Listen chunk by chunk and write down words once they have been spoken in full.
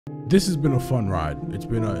This has been a fun ride. It's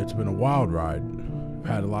been a wild ride. I've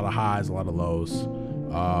had a lot of highs, a lot of lows.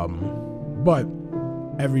 But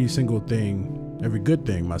every single thing, every good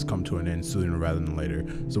thing must come to an end sooner rather than later.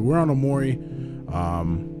 So we're on OMORI,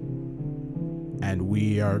 and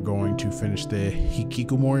we are going to finish the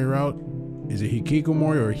Hikikomori route. Is it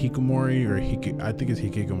Hikikomori or Hikikomori or I think it's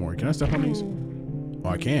Hikikomori. Can I step on these? Oh,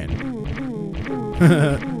 I can.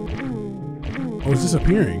 Oh, it's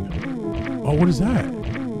disappearing. Oh, what is that?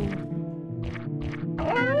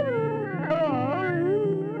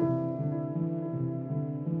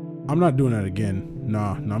 I'm not doing that again.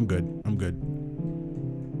 Nah, I'm good. I'm good.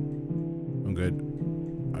 I'm good.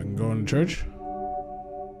 I can go into church.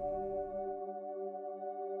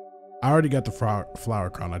 I already got the flower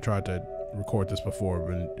crown. I tried to record this before,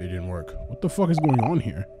 but it didn't work. What the fuck is going on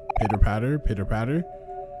here? Pitter patter, pitter patter.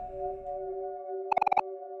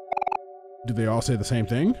 Do they all say the same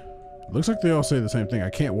thing? Looks like they all say the same thing. I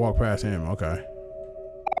can't walk past him. Okay.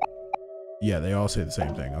 Yeah, they all say the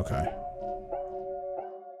same thing. Okay.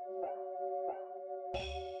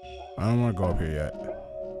 I don't want to go up here yet.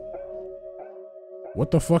 What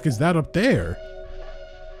the fuck is that up there?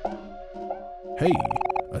 Hey,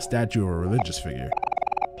 a statue of a religious figure.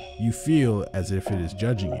 You feel as if it is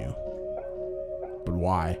judging you. But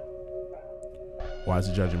why? Why is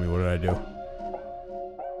it judging me? What did I do?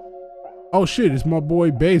 Oh shit, it's my boy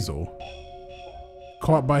Basil.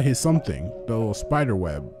 Caught by his something, the little spider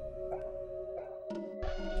web.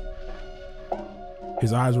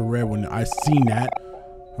 His eyes were red when I seen that.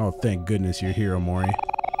 Oh, thank goodness you're here, OMORI.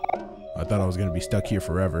 I thought I was gonna be stuck here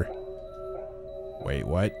forever. Wait,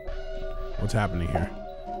 what? What's happening here?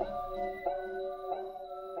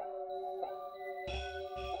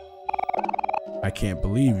 I can't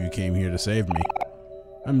believe you came here to save me.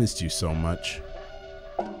 I missed you so much.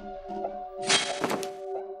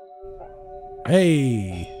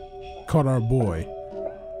 Hey! Caught our boy.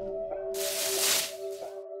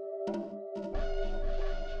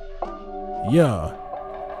 Yeah.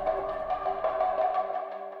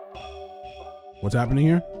 What's happening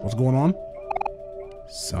here? What's going on?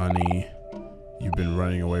 Sonny, you've been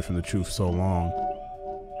running away from the truth so long.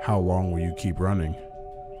 How long will you keep running?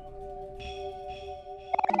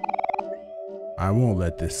 I won't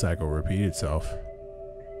let this cycle repeat itself.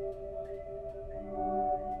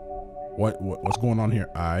 What's going on here?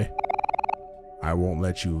 I won't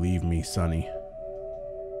let you leave me, Sonny.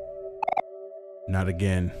 Not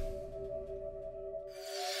again.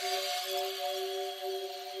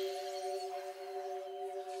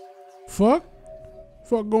 Fuck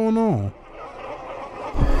going on?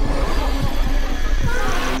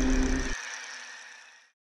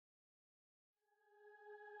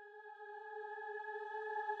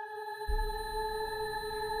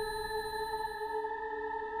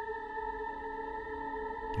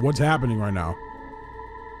 What's happening right now?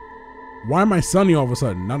 Why am I Sonny all of a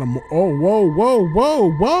sudden? Not a oh, whoa.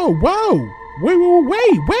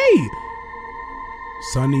 Wait.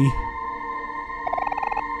 Sonny,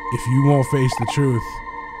 if you won't face the truth,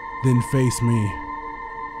 then face me.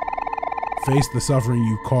 Face the suffering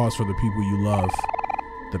you cause for the people you love,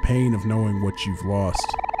 the pain of knowing what you've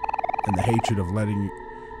lost, and the hatred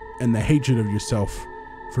of yourself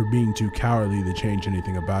for being too cowardly to change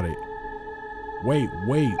anything about it. Wait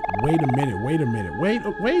a minute.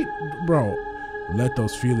 Wait, bro. Let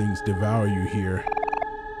those feelings devour you here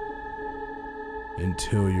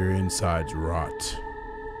until your insides rot.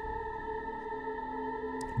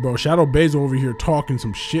 Bro, Shadow Basil over here talking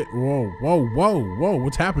some shit. Whoa.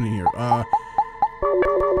 What's happening here?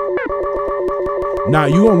 Nah,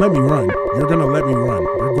 you gonna let me run. You're gonna let me run.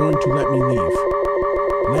 You're going to let me leave.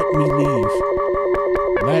 Let me leave.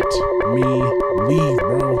 Let me leave,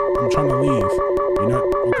 bro. I'm trying to leave. You know?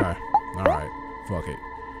 Okay. Alright. Fuck it.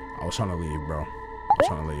 I was trying to leave, bro. I was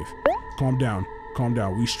trying to leave. Calm down.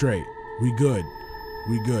 We straight. We good.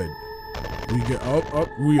 We good. Oh,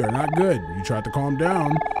 we are not good. You tried to calm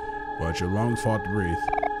down, but your lungs fought to breathe.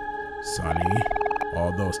 Sonny,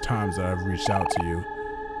 all those times that I've reached out to you,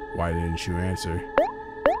 why didn't you answer?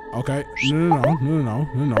 Okay. No.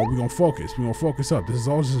 We gonna focus. We gonna focus up. This is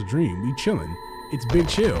all just a dream. We chilling. It's big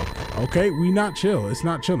chill. Okay? We not chill. It's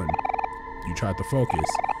not chilling. You tried to focus,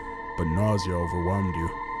 but nausea overwhelmed you.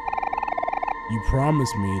 You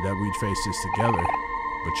promised me that we'd face this together,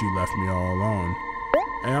 but you left me all alone.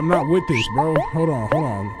 Hey, I'm not with this, bro. Hold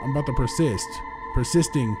on. I'm about to persist.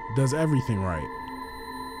 Persisting does everything right.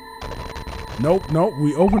 Nope.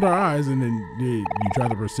 We opened our eyes and then you tried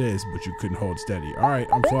to persist, but you couldn't hold steady. All right,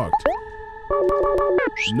 I'm fucked.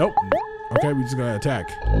 Nope. Okay, we just gotta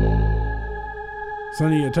attack.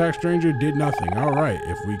 Sonny, attack stranger, did nothing. All right,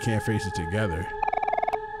 if we can't face it together,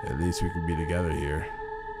 At least we can be together here.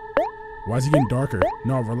 Why is it getting darker?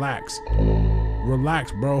 No, relax.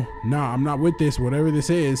 Relax, bro. Nah, I'm not with this, whatever this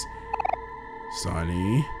is.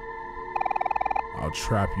 Sonny. I'll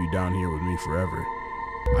trap you down here with me forever.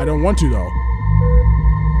 I don't want to, though.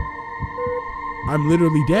 I'm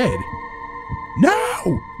literally dead.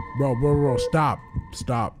 No! Bro, stop.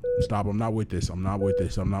 Stop. I'm not with this. I'm not with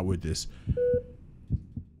this.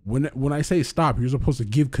 When I say stop, you're supposed to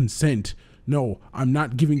give consent. No, I'm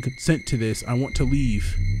not giving consent to this. I want to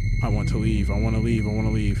leave. I want to leave.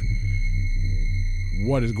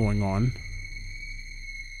 What is going on?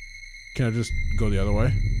 Can I just go the other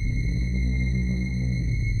way?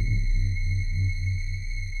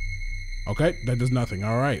 Okay, that does nothing.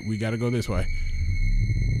 All right, we gotta go this way.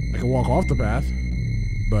 I can walk off the path,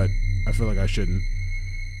 but I feel like I shouldn't.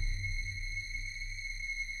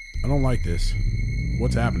 I don't like this.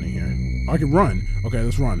 What's happening here? Oh, I can run. Okay,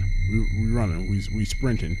 let's run. We running. We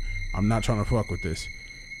sprinting. I'm not trying to fuck with this.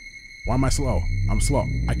 Why am I slow? I'm slow.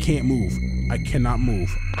 I can't move. I cannot move.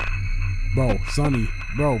 Bro, Sonny.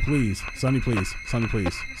 Bro, please. Sonny, please. Sonny,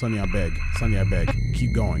 please. Sonny, I beg. Sonny, I beg.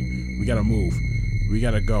 Keep going. We gotta move. We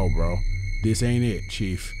gotta go, bro. This ain't it,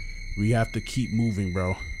 Chief. We have to keep moving,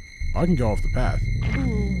 bro. I can go off the path.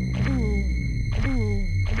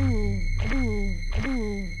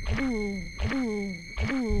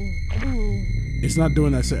 It's not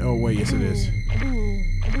doing that. Oh, wait. Yes, it is.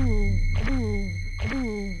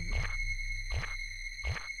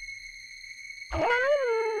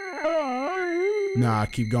 Nah,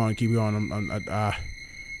 keep going.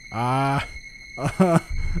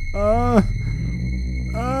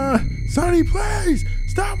 Sonny, please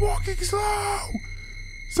stop walking slow.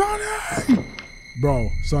 Sonny!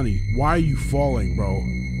 Bro, Sonny, why are you falling, bro?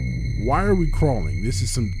 Why are we crawling? This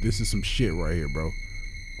is some shit right here, bro.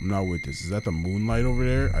 I'm not with this. Is that the moonlight over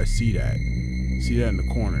there? I see that. See that in the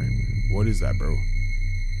corner. What is that, bro?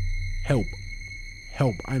 Help.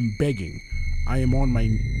 Help. I'm begging. I'm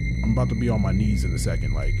about to be on my knees in a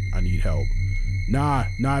second. Like, I need help. Nah,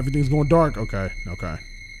 everything's going dark. Okay.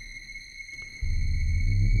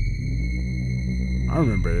 I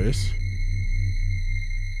remember this.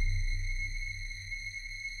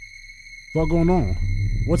 What's going on?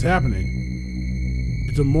 What's happening?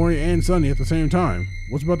 It's OMORI and Sonny at the same time.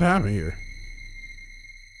 What's about to happen here?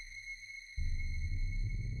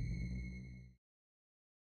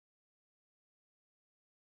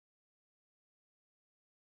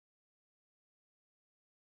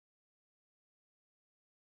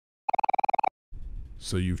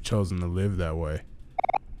 So you've chosen to live that way.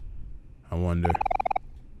 I wonder,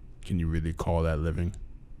 can you really call that living?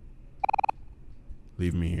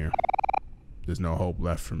 Leave me here. There's no hope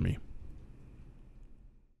left for me.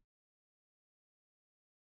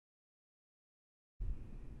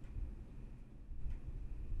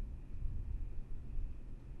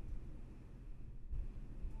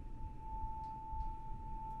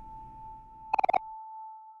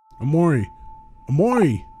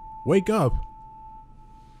 OMORI, wake up.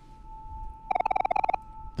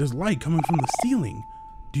 There's light coming from the ceiling.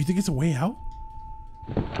 Do you think it's a way out?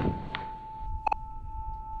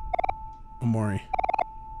 OMORI,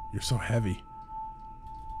 you're so heavy.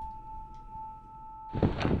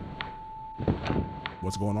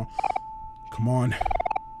 What's going on? Come on.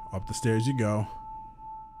 Up the stairs you go.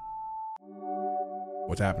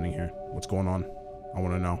 What's happening here? What's going on? I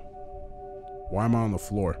want to know. Why am I on the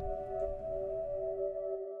floor?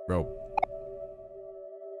 Bro.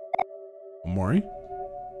 OMORI?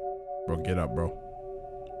 Bro, get up, bro.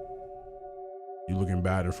 You looking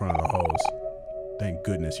bad in front of the hose. Thank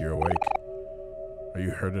goodness you're awake. Are you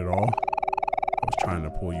hurt at all? I was trying to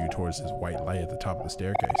pull you towards this white light at the top of the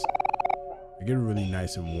staircase. I get a really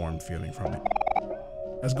nice and warm feeling from it.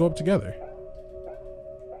 Let's go up together.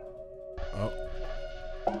 Oh.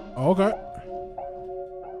 Okay.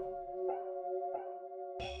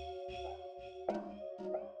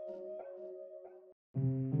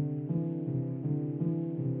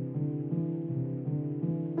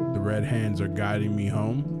 The red hands are guiding me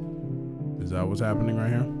home. Is that what's happening right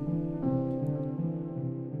here?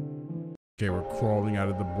 Okay, we're crawling out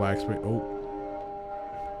of the black space. Oh.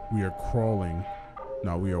 We are crawling.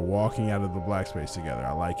 No, we are walking out of the black space together.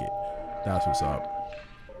 I like it. That's what's up.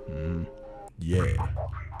 Yeah.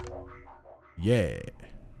 Yeah.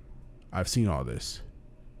 I've seen all this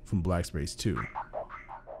from Black Space 2.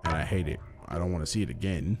 And I hate it. I don't want to see it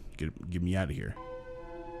again. Get me out of here.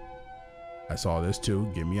 I saw this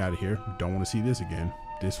too. Get me out of here. Don't want to see this again.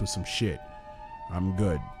 This was some shit. I'm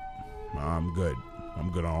good. I'm good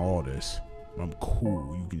on all this. I'm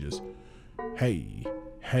cool. You can just, hey,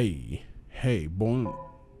 boy,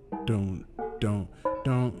 don't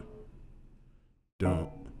Don't.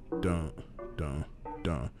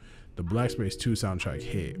 The Black Space 2 soundtrack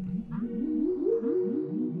hit.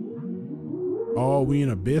 Oh, we in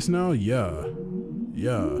Abyss now? Yeah.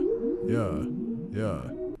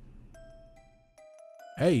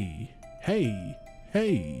 Hey.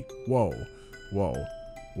 Whoa.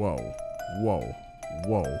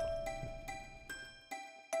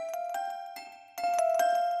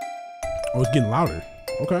 Oh, it's getting louder.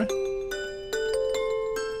 Okay.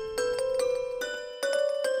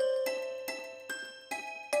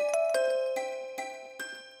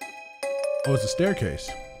 Oh, it's a staircase.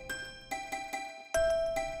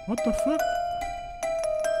 What the fuck?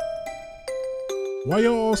 Why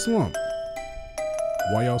y'all all slump?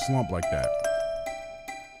 Why y'all slump like that?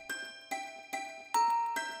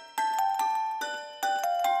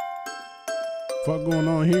 Fuck going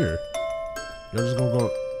on here? Y'all just gonna go?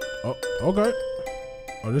 Oh, okay.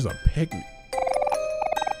 Oh, there's a picnic.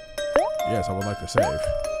 Yes, I would like to save.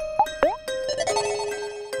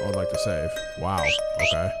 Wow.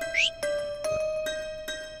 Okay.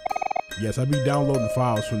 Yes, I be downloading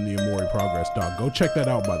files from the OMORI Progress doc. Go check that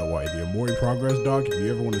out, by the way. The OMORI Progress doc. If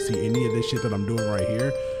you ever want to see any of this shit that I'm doing right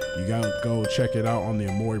here, you gotta go check it out on the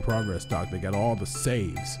OMORI Progress doc. They got all the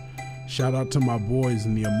saves. Shout out to my boys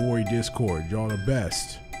in the OMORI Discord. Y'all the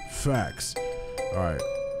best. Facts. All right.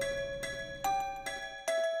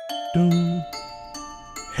 Doom.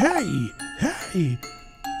 Hey.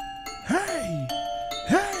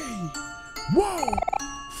 Whoa.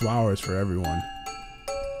 Flowers for everyone.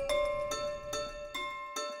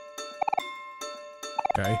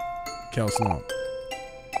 Okay. Kel Slump.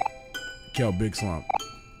 Kel Big Slump.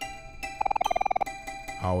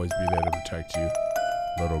 I'll always be there to protect you,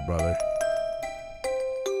 little brother.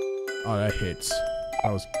 Oh, that hits.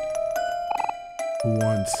 That was... Who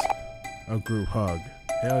wants a group hug?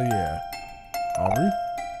 Hell yeah. Aubrey?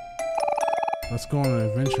 Let's go on an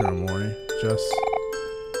adventure, OMORI. Just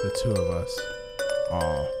the two of us.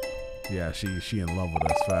 Aw. Yeah, she in love with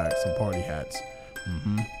us. Facts. Some party hats.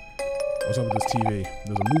 What's up with this TV?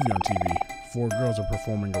 There's a movie on TV. 4 girls are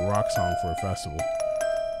performing a rock song for a festival.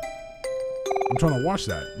 I'm trying to watch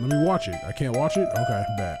that. Let me watch it. I can't watch it? Okay,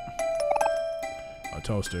 bet. A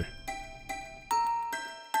toaster.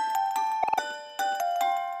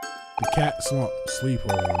 The cat sleep,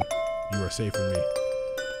 everyone. You are safe from me.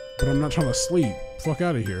 But I'm not trying to sleep. Fuck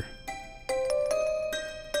out of here.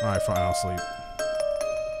 Alright, fine, I'll sleep.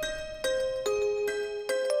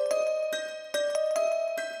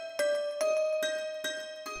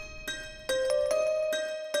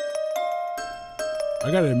 I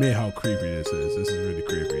gotta admit how creepy this is. This is really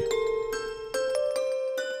creepy.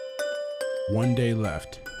 1 day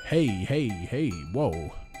left. Hey.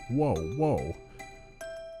 Whoa.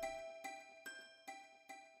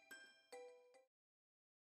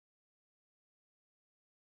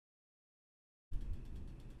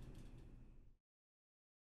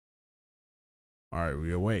 Alright,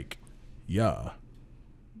 we awake. Yeah.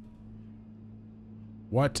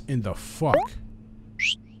 What in the fuck?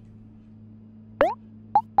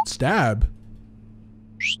 Stab?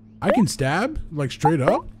 I can stab? Like straight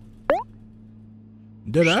up?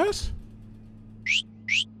 Dead ass?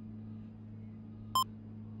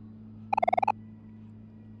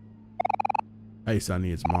 Hey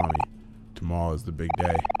Sonny, it's mommy. Tomorrow is the big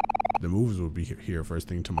day. The movers will be here first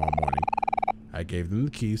thing tomorrow morning. I gave them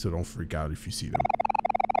the key, so don't freak out if you see them.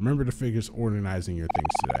 Remember to finish organizing your things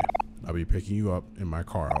today. I'll be picking you up in my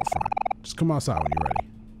car out front. Just come outside when you're ready.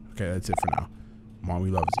 Okay, that's it for now.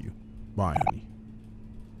 Mommy loves you. Bye, honey.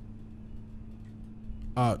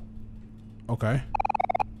 Okay.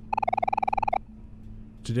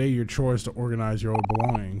 Today your chore is to organize your old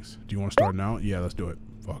belongings. Do you want to start now? Yeah, let's do it.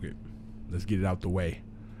 Fuck it. Let's get it out the way.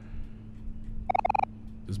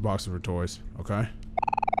 This box is for toys. Okay.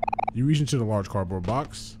 You reach into the large cardboard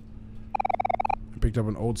box. I picked up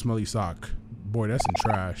an old smelly sock. Boy, that's in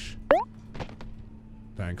trash.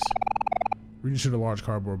 Thanks. Reach into the large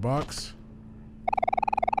cardboard box.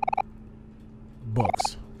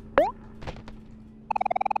 Books.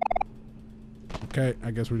 Okay,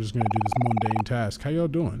 I guess we're just gonna do this mundane task. How y'all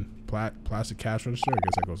doing? Plastic cash register? I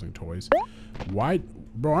guess that goes in toys. Why?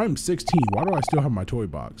 Bro, I'm 16. Why do I still have my toy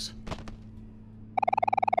box?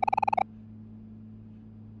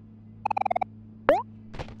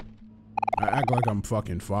 I act like I'm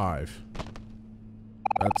fucking 5.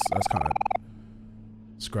 That's kind of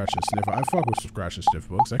scratch and sniff. I fuck with scratch and sniff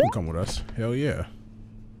books. That can come with us. Hell yeah.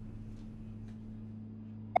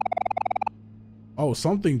 Oh,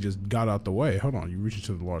 something just got out the way. Hold on. You reach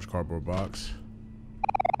into the large cardboard box.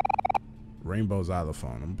 Rainbow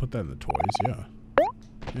xylophone. I'm gonna put that in the toys. Yeah.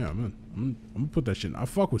 Yeah, I'm gonna put that shit in. I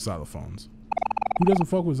fuck with xylophones. Who doesn't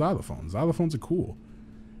fuck with xylophones? Xylophones are cool.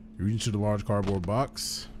 You reach into the large cardboard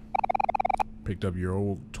box. Picked up your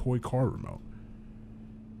old toy car remote.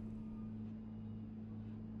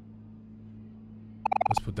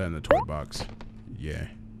 Let's put that in the toy box. Yeah.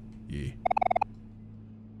 Yeah.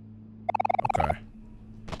 Okay.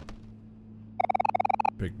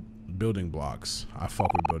 Pick building blocks. I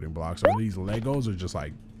fuck with building blocks. Are these Legos or just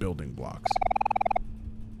like building blocks?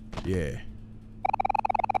 Yeah.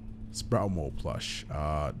 Sprout Mold plush.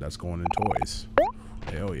 That's going in toys.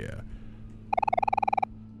 Hell yeah.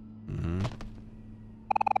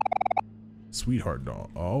 Sweetheart doll.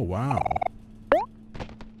 Oh wow.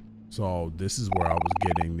 So this is where I was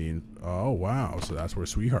getting the. Oh wow. So that's where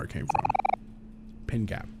Sweetheart came from. Pin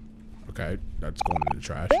cap. Okay, that's going in the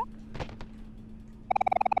trash.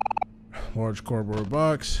 Large cardboard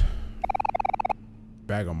box.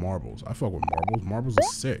 Bag of marbles. I fuck with marbles. Marbles are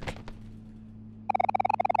sick.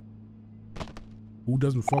 Who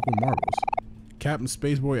doesn't fuck with marbles? Captain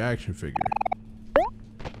Spaceboy action figure.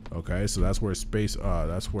 Okay, so that's where space.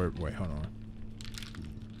 That's where. Wait, hold on.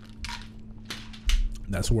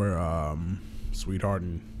 That's where Sweetheart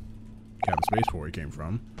and Captain Spaceboy came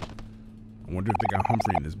from. I wonder if they got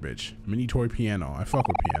Humphrey in this bitch. Mini toy piano. I fuck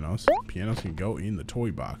with pianos. Pianos can go in the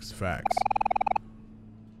toy box. Facts.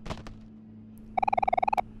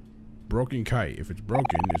 Broken kite. If it's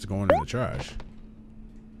broken, it's going in the trash.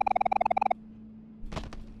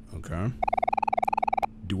 Okay.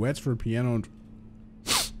 Duets for piano.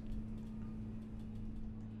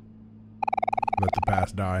 Let the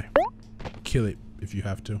past die. Kill it if you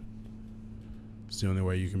have to. It's the only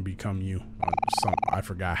way you can become you. I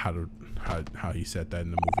forgot how he said that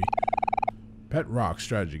in the movie. Pet Rock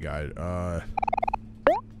strategy guide. Yeah,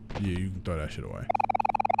 you can throw that shit away.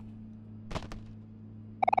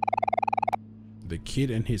 The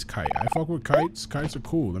Kid and His Kite. I fuck with kites. Kites are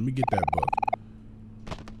cool. Let me get that book.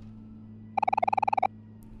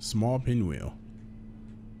 Small pinwheel.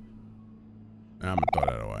 I'm gonna throw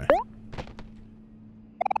that away.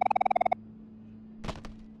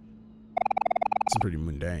 It's pretty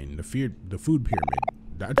mundane. The food pyramid.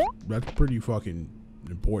 That's pretty fucking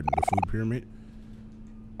important. The food pyramid.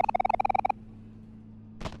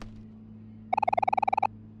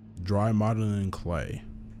 Dry modeling clay.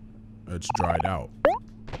 It's dried out.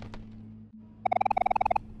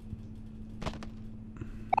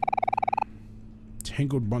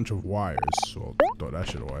 Tangled bunch of wires. So I'll throw that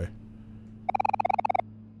shit away.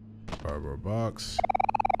 Cardboard box.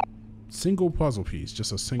 Single puzzle piece.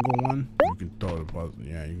 Just a single one. You can throw the puzzle.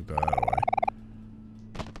 Yeah, you can throw that away.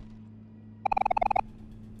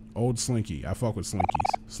 Old Slinky. I fuck with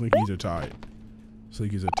Slinkies. Slinkies are tight.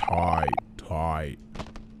 Slinkies are tight.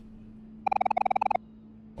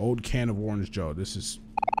 Old can of Orange Joe. This is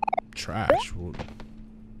trash. Well,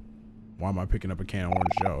 why am I picking up a can of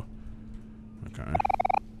Orange Joe? Okay.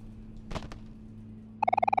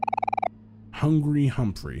 Hungry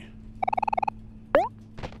Humphrey.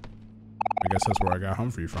 I guess that's where I got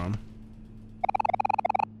Humphrey from.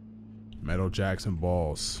 Metal Jackson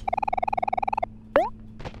balls.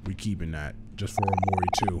 We keeping that just for OMORI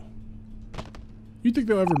 2. You think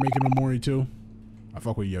they'll ever make an OMORI 2? I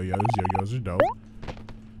fuck with yo-yos. Yo-yos are dope.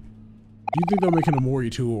 Do you think they'll make an OMORI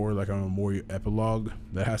 2 or like an OMORI epilogue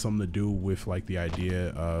that has something to do with like the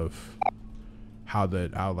idea of how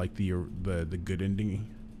like the good ending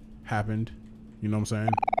happened? You know what I'm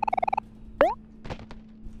saying?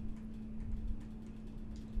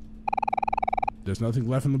 There's nothing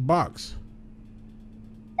left in the box.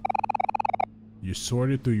 You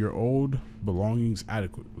sorted through your old belongings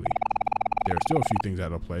adequately. There are still a few things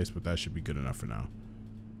out of place, but that should be good enough for now.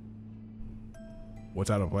 What's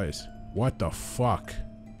out of place? What the fuck?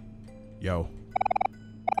 Yo.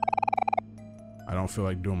 I don't feel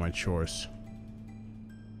like doing my chores.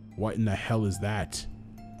 What in the hell is that?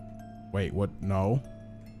 Wait, what? No.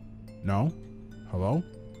 No? Hello?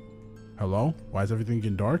 Hello? Why is everything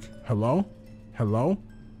getting dark? Hello? Hello?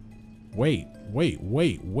 Wait.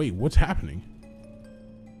 What's happening?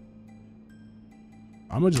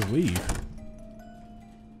 I'm gonna just leave.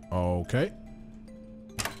 Okay.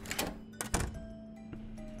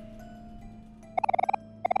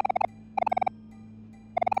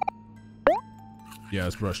 Yeah,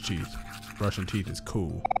 let's brush teeth. Brushing teeth is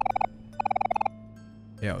cool.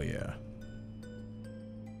 Hell yeah.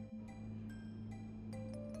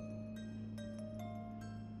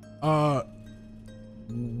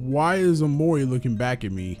 Why is OMORI looking back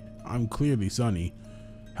at me? I'm clearly Sunny.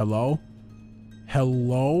 Hello?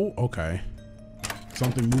 Hello? Okay.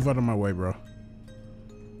 Something move out of my way, bro.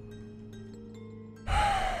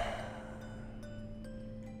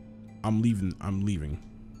 I'm leaving. I'm leaving.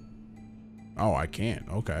 Oh, I can't.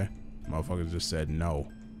 Okay. Motherfucker just said no.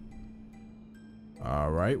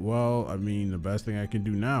 All right. Well, I mean, the best thing I can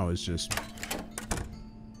do now is just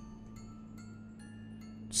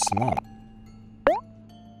slump.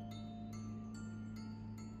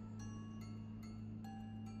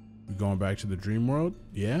 We going back to the dream world?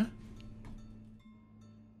 Yeah.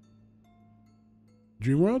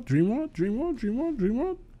 Dream world, dream world, dream world, dream world, dream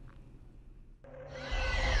world.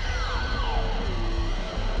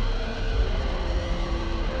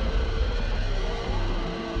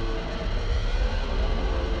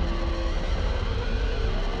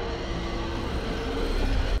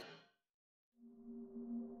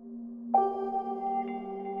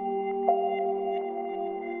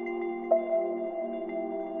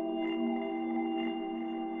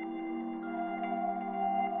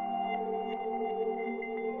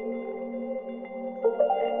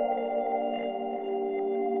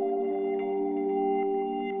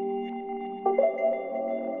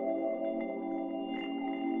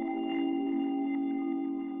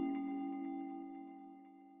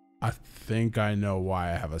 I think I know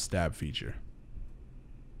why I have a stab feature.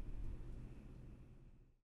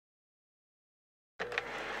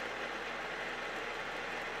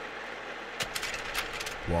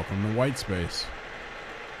 Welcome to white space.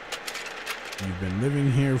 You've been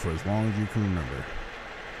living here for as long as you can remember.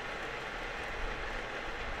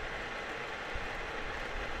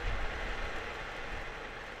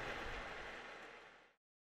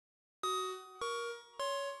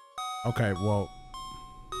 Okay, well.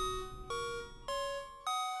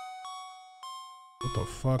 What the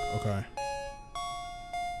fuck? Okay.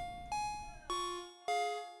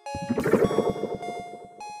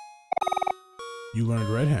 You learned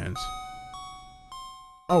red hands.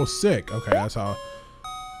 Oh, sick. Okay, that's how.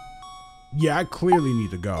 Yeah, I clearly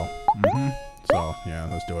need to go. So, yeah,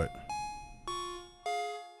 let's do it.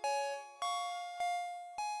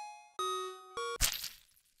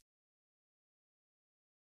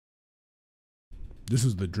 This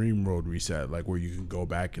is the dream road reset, like where you can go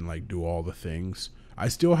back and like do all the things. I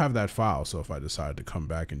still have that file, so if I decide to come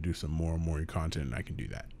back and do some more OMORI content, I can do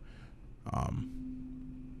that.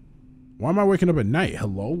 Why am I waking up at night?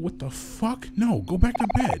 Hello? What the fuck? No, go back to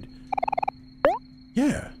bed.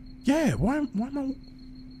 Yeah. Yeah, why am I...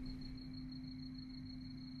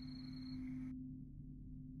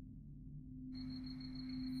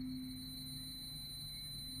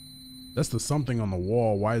 That's the something on the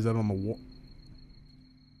wall. Why is that on the wall?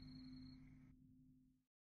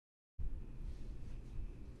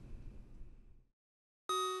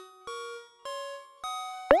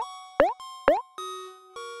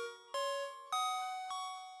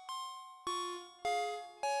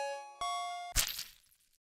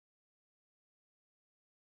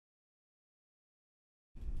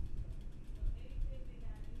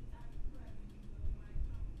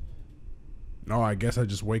 No, I guess I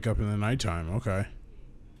just wake up in the nighttime. Okay.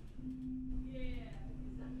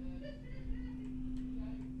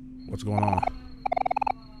 What's going on?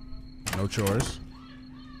 No chores.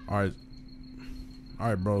 Alright.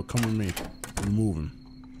 Alright, bro. Come with me. We moving.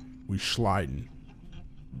 We sliding.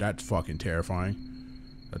 That's fucking terrifying.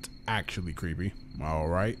 That's actually creepy.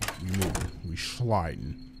 Alright. We moving. We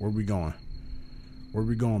sliding. Where we going? Where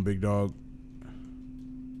we going, big dog?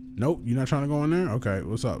 Nope, you're not trying to go in there? Okay,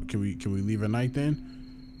 what's up? Can we leave at night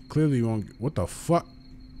then? Clearly you won't. What the fuck?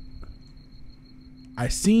 I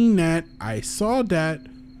seen that. I saw that.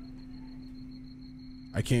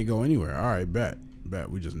 I can't go anywhere. All right, bet.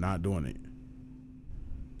 Bet. We just not doing it.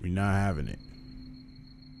 We not having it.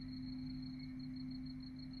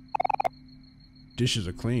 Dishes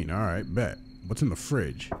are clean. All right, bet. What's in the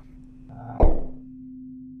fridge?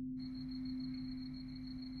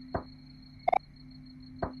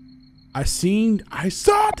 I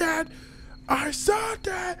saw that. I saw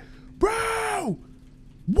that. Bro.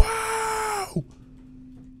 Wow.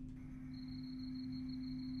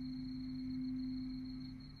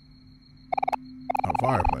 A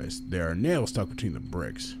fireplace. There are nails stuck between the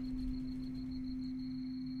bricks.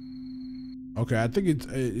 Okay, I think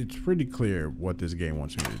it's pretty clear what this game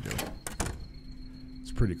wants me to do.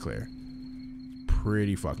 It's pretty clear.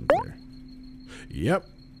 Pretty fucking clear. Yep.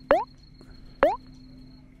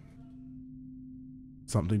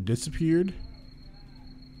 Something disappeared.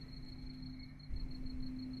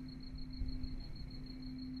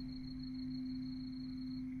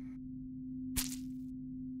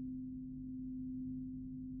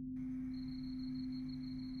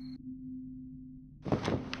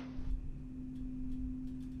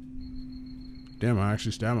 Damn, I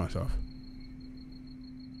actually stabbed myself.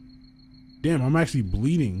 Damn, I'm actually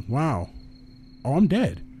bleeding. Wow. Oh, I'm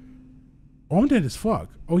dead. Oh, I'm dead as fuck.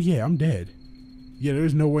 Oh yeah, I'm dead. Yeah,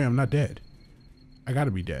 there's no way I'm not dead. I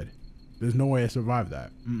gotta be dead. There's no way I survived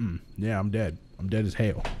that. Yeah, I'm dead. I'm dead as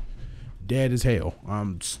hell. Dead as hell.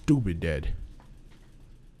 I'm stupid dead.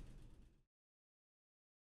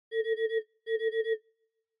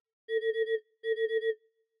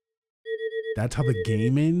 That's how the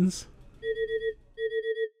game ends?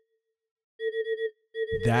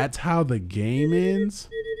 That's how the game ends?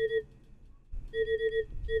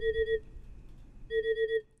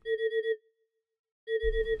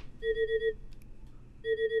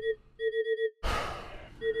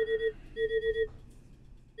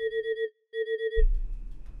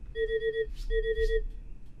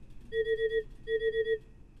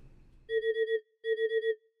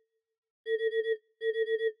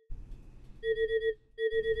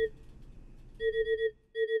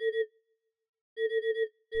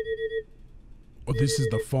 Oh, this is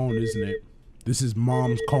the phone, isn't it? This is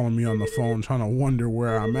mom's calling me on the phone trying to wonder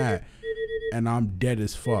where I'm at. And I'm dead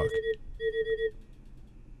as fuck.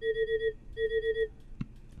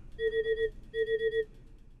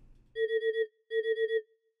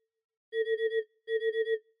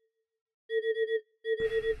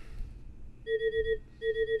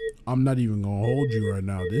 I'm not even gonna hold you right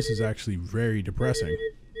now. This is actually very depressing.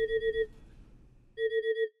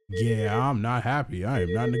 Yeah, I'm not happy. I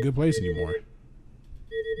am not in a good place anymore.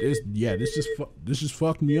 This just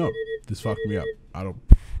fucked me up. This fucked me up. I don't.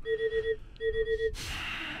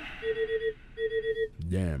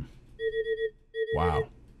 Damn. Wow.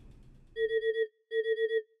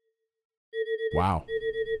 Wow.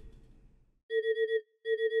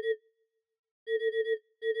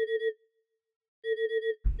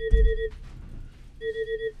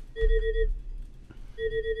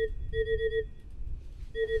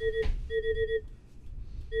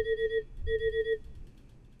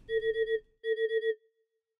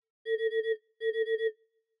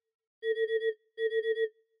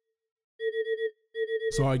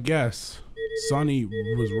 So I guess Sonny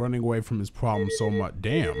was running away from his problem so much.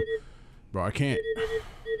 Damn, bro, I can't.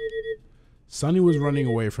 Sonny was running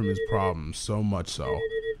away from his problem so much so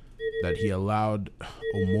that he allowed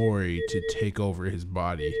Omori to take over his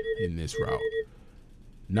body in this route.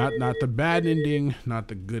 Not the bad ending, not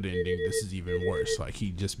the good ending. This is even worse. Like,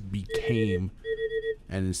 he just became,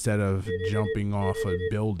 and instead of jumping off a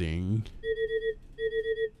building,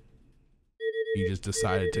 he just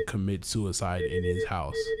decided to commit suicide in his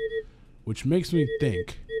house. Which makes me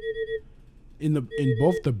think, in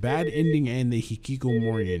both the bad ending and the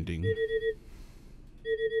Hikikomori ending,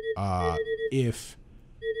 if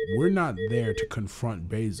we're not there to confront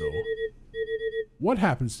Basil, what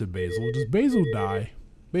happens to Basil? Does Basil die?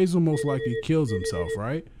 Basil most likely kills himself,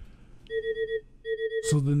 right?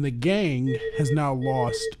 So then the gang has now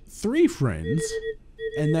lost 3 friends,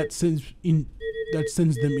 and that sends them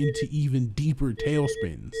into even deeper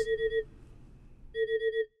tailspins.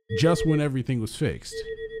 Just when everything was fixed.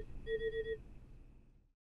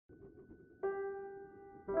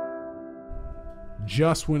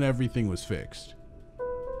 Just when everything was fixed.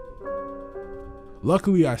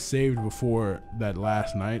 Luckily, I saved before that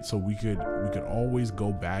last night, so we could always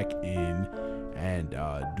go back in and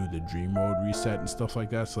do the dream mode reset and stuff like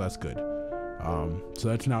that. So that's good. So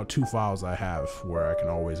that's now 2 files I have where I can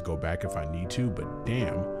always go back if I need to. But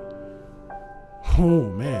damn,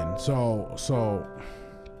 oh man. So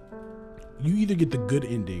you either get the good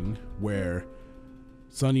ending where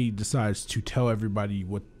Sonny decides to tell everybody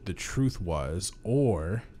what the truth was,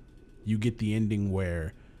 or you get the ending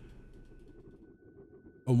where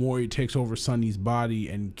Omori takes over Sonny's body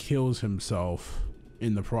and kills himself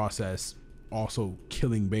in the process, also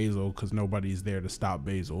killing Basil because nobody's there to stop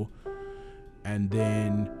Basil. And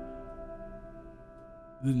then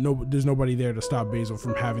there's nobody there to stop Basil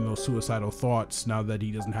from having those suicidal thoughts now that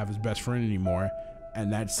he doesn't have his best friend anymore.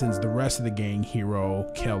 And that sends the rest of the gang, Hiro,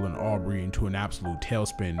 Kel, and Aubrey, into an absolute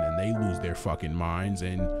tailspin, and they lose their fucking minds.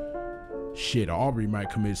 And shit, Aubrey might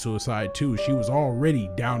commit suicide too. She was already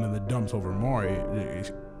down in the dumps over Mari.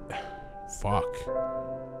 Fuck.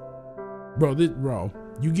 Bro,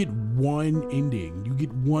 you get one ending. You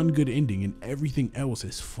get one good ending, and everything else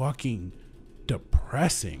is fucking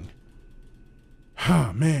depressing.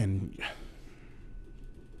 Man.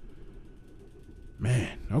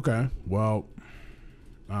 Man, okay. Well,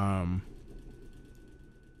 I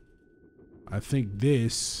think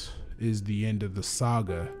this is the end of the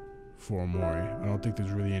saga for Omori. I don't think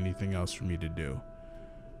there's really anything else for me to do.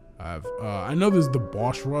 I know there's the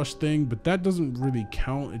boss rush thing, but that doesn't really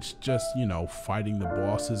count. It's just, you know, fighting the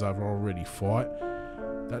bosses I've already fought.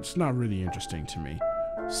 That's not really interesting to me.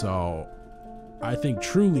 So I think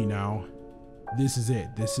truly now, this is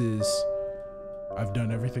it. This is I've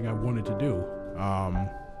done everything I wanted to do.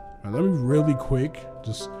 Now let me really quick,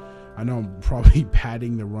 I know I'm probably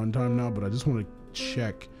padding the runtime now, but I just want to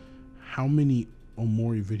check how many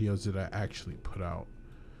OMORI videos did I actually put out.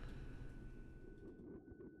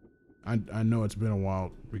 I know it's been a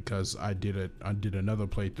while because I did another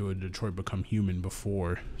playthrough of Detroit Become Human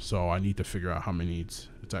before, so I need to figure out how many it's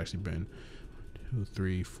actually been. 2,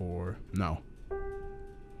 3, 4. No.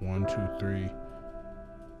 1, 2, 3.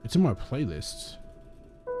 It's in my playlists.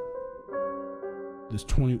 This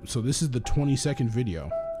 20. So this is the 20-second video.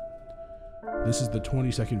 This is the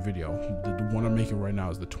 20-second video. The one I'm making right now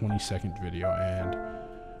is the 20-second video, and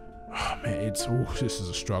oh man, this is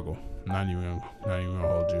a struggle. Not even gonna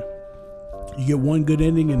hold you. You get one good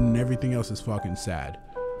ending and everything else is fucking sad.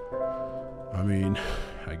 I mean,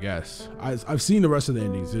 I guess I've seen the rest of the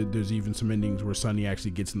endings. There's even some endings where Sonny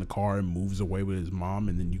actually gets in the car and moves away with his mom,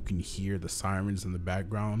 and then you can hear the sirens in the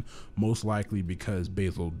background, most likely because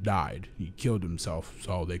Basil died. He killed himself,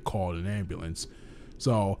 so they called an ambulance.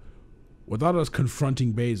 So without us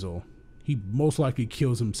confronting Basil, he most likely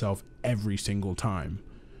kills himself every single time.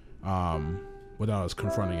 Without us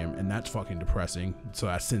confronting him, and that's fucking depressing. So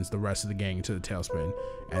that sends the rest of the gang into the tailspin,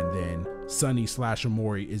 and then Sonny /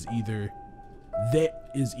 OMORI is either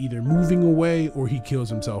moving away or he kills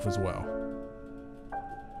himself as well.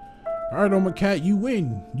 All right, Oma Cat, you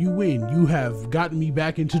win. You have gotten me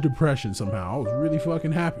back into depression somehow. I was really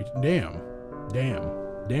fucking happy. Damn.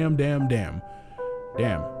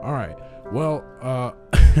 All right. Well,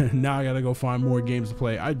 now I gotta go find more games to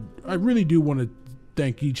play. I really do want to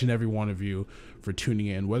thank each and every one of you for tuning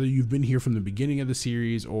in, whether you've been here from the beginning of the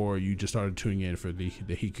series or you just started tuning in for the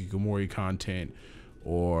Hikikomori content,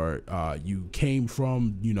 or you came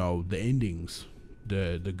from, you know, the endings,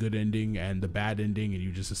 the good ending and the bad ending, and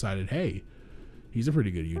you just decided, hey, he's a pretty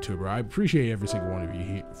good YouTuber. I appreciate every single one of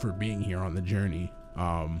you for being here on the journey.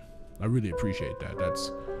 I really appreciate that.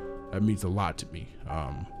 That means a lot to me.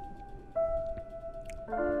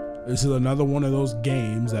 This is another one of those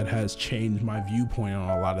games that has changed my viewpoint on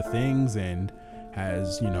a lot of things and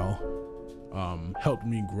has, you know, helped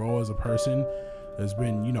me grow as a person. There's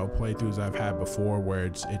been, you know, playthroughs I've had before where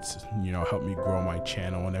it's you know, helped me grow my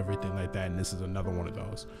channel and everything like that, and this is another one of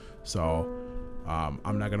those. So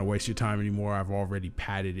I'm not gonna waste your time anymore. I've already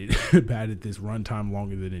padded this runtime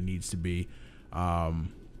longer than it needs to be. I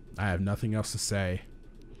have nothing else to say.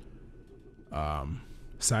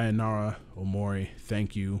 Sayonara, OMORI.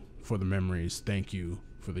 Thank you for the memories. Thank you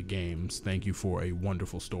for the games. Thank you for a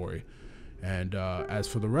wonderful story. And as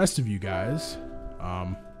for the rest of you guys,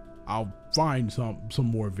 I'll find some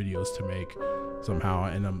more videos to make somehow,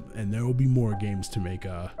 and there will be more games to make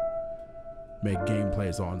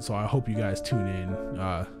gameplays on. So I hope you guys tune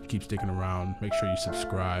in, keep sticking around, make sure you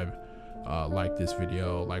subscribe, like this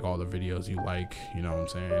video, like all the videos you like, you know what I'm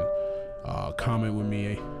saying. Comment with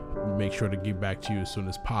me, make sure to get back to you as soon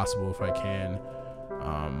as possible if I can.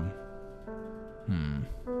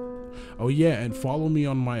 Oh yeah, and follow me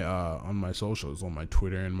on my socials, on my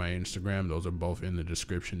Twitter and my Instagram. Those are both in the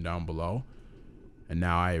description down below. And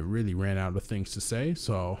now I really ran out of things to say,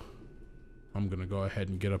 so I'm gonna go ahead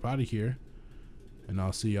and get up out of here, and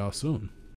I'll see y'all soon.